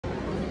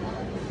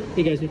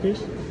Hey guys,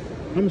 Chris.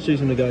 I'm gonna show you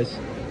something, guys.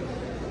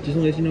 Just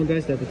wanna let you know,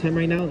 guys, that the time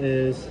right now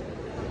is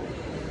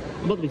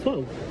about to be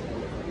 12.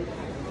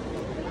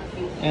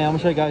 And I'm gonna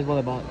show you guys what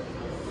I bought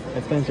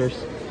at Spencer's.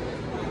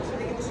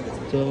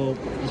 So,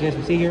 as you guys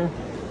can see here,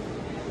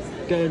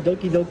 got a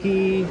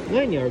Doki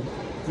lanyard.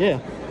 Yeah.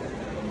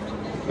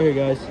 Right here,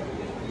 guys.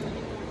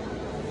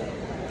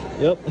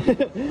 Yep.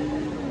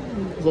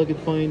 So I could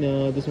find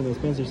this one at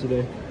Spencer's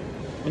today.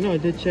 I know I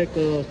did check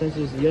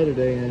Spencer's the other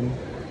day and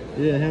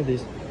they didn't have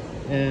these.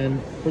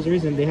 And for some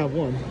reason they have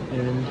one,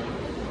 and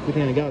good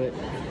thing I got it.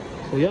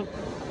 So yep,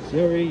 it's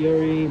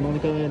Yuri,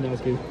 Monica, and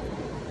Natsuki.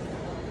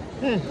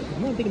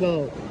 I'm gonna think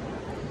about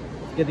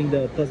getting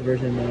the plus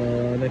version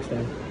next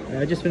time.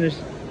 I just finished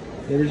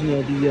the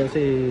original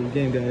DDLC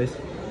game, guys.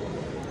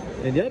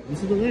 And yep,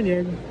 this is the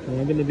lanyard.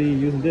 And I'm gonna be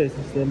using this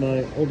instead of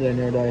my old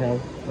lanyard that I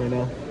have right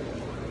now.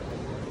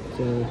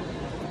 So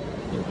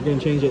we're gonna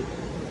change it.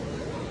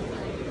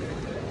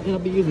 And I'll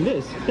be using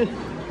this.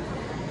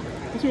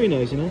 It's really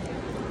nice, you know?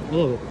 I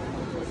love it.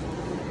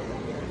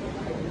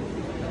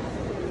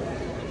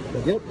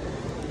 But yep.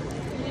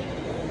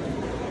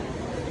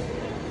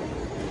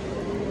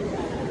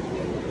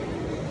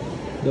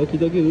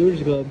 Doki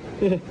Luge Club.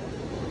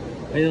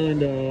 I know in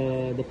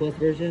the plus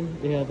version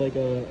they have like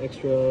a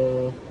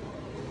extra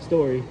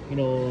story, you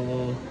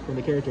know, from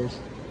the characters.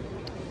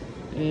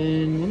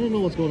 And I don't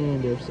know what's going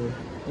on there, so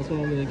that's why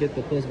I'm gonna get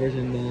the plus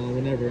version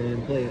whenever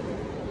and play it.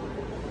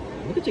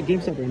 I could check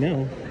GameStop right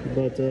now,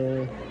 but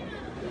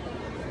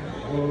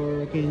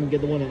or I can get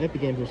the one at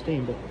Epic Games or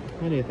Steam, but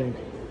what do you think?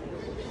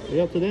 But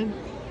yeah, up to then,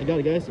 I got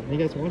it, guys. Thank you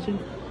guys for watching.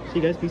 See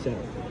you guys. Peace out.